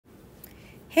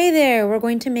Hey there, we're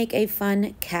going to make a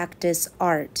fun cactus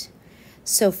art.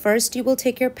 So first you will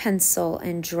take your pencil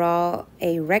and draw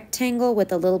a rectangle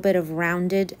with a little bit of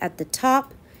rounded at the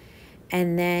top,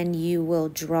 and then you will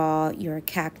draw your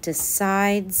cactus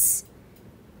sides.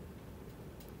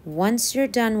 Once you're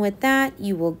done with that,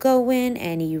 you will go in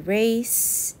and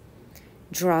erase,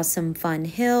 draw some fun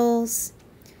hills.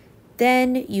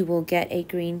 Then you will get a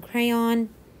green crayon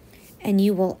and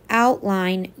you will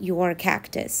outline your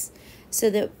cactus. So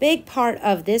the big part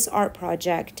of this art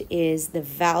project is the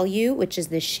value, which is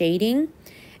the shading,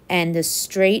 and the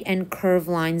straight and curved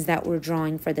lines that we're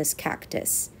drawing for this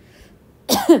cactus.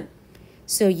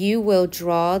 So you will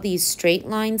draw these straight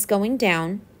lines going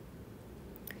down,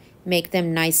 make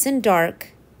them nice and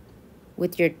dark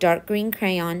with your dark green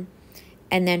crayon,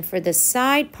 and then for the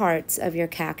side parts of your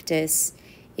cactus,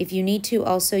 if you need to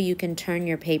also you can turn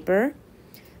your paper,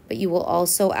 but you will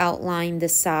also outline the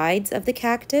sides of the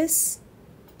cactus.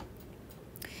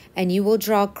 And you will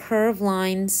draw curved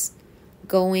lines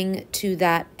going to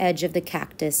that edge of the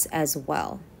cactus as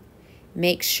well.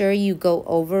 Make sure you go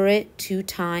over it 2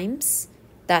 times.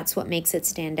 That's what makes it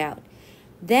stand out.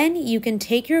 Then you can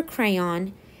take your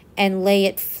crayon and lay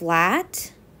it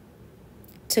flat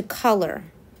to color.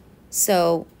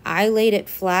 So I laid it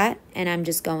flat and I'm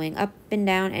just going up and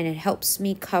down, and it helps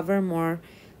me cover more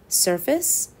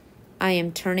surface. I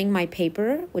am turning my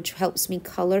paper, which helps me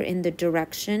color in the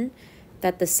direction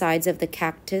that the sides of the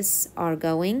cactus are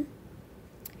going.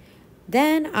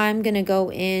 Then I'm gonna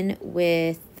go in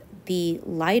with the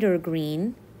lighter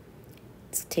green.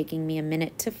 It's taking me a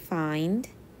minute to find.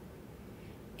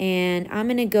 And I'm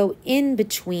gonna go in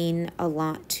between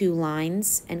 2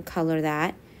 lines and color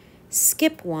that.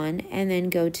 Skip one and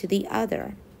then go to the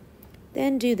other.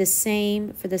 Then do the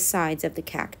same for the sides of the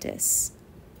cactus.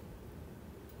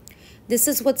 This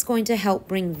is what's going to help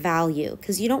bring value,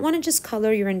 because you don't want to just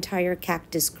color your entire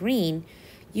cactus green.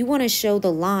 You want to show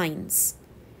the lines.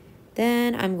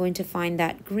 Then I'm going to find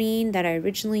that green that I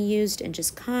originally used and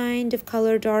just kind of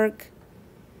color dark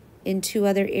in 2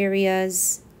 other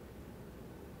areas.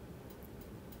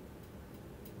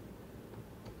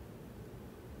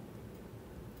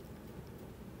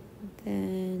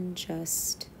 Then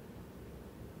just,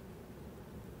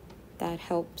 that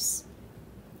helps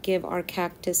give our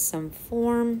cactus some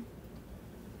form.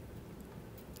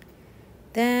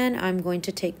 Then I'm going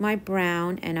to take my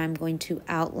brown and I'm going to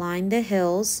outline the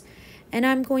hills, and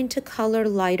I'm going to color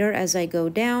lighter as I go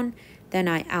down. Then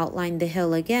I outline the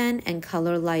hill again and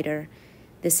color lighter.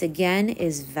 This again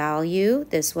is value.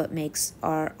 This is what makes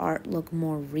our art look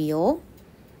more real.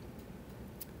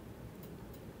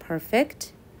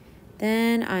 Perfect.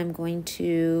 Then I'm going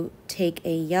to take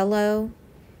a yellow,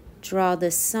 draw the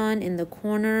sun in the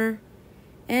corner,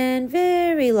 and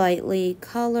very lightly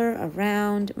color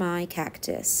around my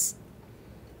cactus.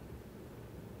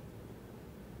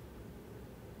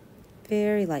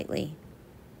 Very lightly.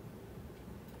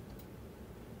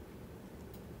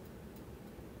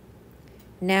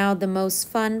 Now the most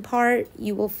fun part,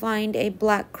 you will find a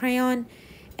black crayon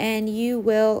and you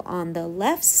will, on the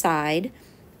left side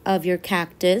of your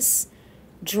cactus,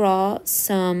 draw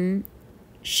some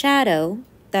shadow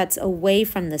that's away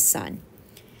from the sun.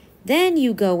 Then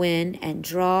you go in and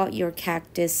draw your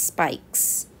cactus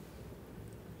spikes.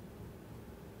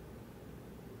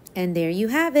 And there you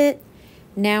have it.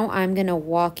 Now I'm going to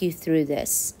walk you through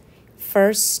this.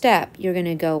 First step, you're going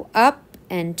to go up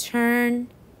and turn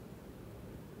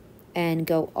and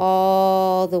go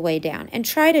all the way down. And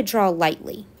try to draw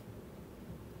lightly.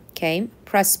 Okay,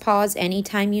 press pause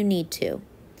anytime you need to.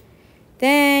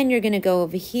 Then you're going to go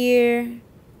over here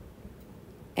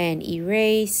and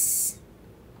erase.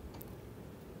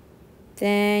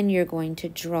 Then you're going to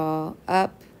draw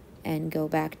up and go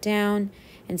back down.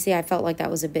 And see, I felt like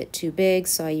that was a bit too big,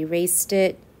 so I erased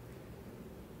it.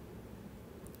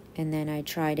 And then I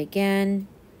tried again.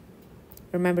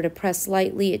 Remember to press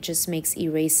lightly, it just makes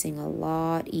erasing a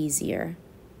lot easier.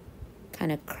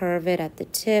 Kind of curve it at the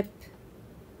tip.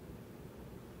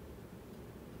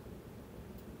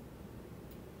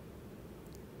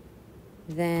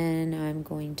 Then I'm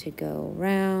going to go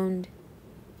around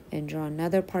and draw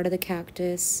another part of the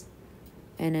cactus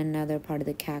and another part of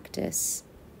the cactus.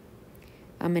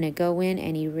 I'm going to go in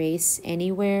and erase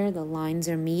anywhere the lines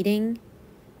are meeting.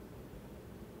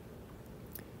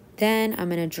 Then I'm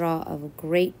going to draw a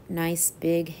great, nice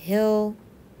big hill,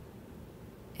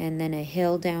 and then a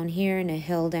hill down here and a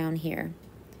hill down here.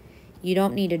 You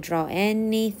don't need to draw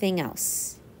anything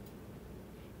else.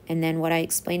 And then what I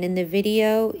explained in the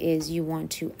video is you want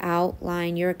to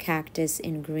outline your cactus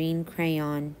in green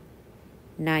crayon,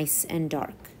 nice and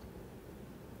dark.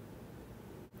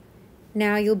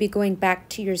 Now you'll be going back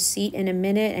to your seat in a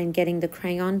minute and getting the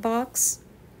crayon box.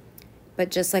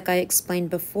 But just like I explained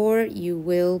before, you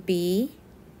will be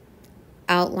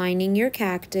outlining your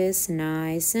cactus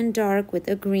nice and dark with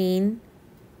a green.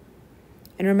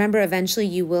 And remember, eventually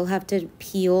you will have to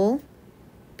peel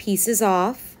pieces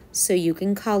off so you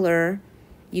can color.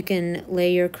 You can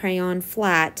lay your crayon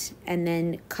flat and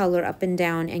then color up and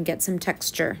down and get some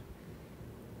texture.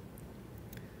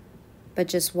 But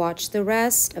just watch the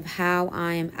rest of how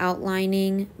I am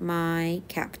outlining my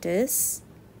cactus.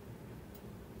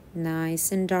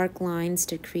 Nice and dark lines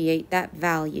to create that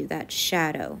value, that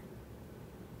shadow.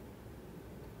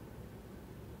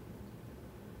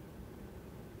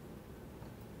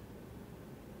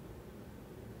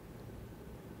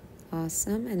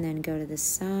 Awesome, and then go to the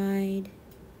side.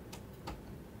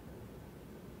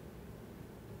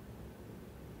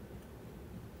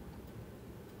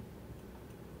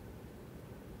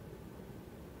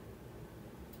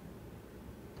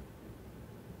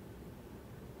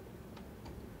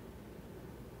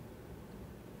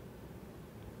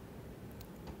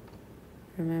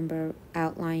 Remember,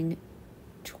 outline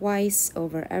twice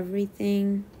over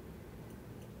everything.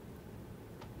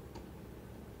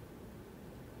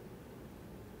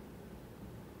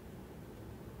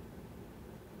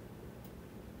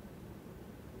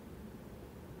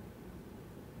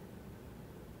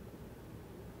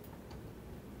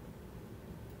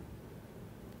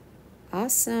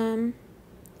 Awesome.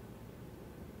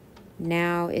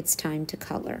 Now it's time to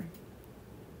color.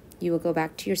 You will go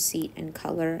back to your seat and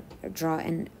color, or draw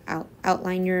and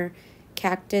outline your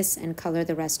cactus and color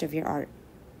the rest of your art.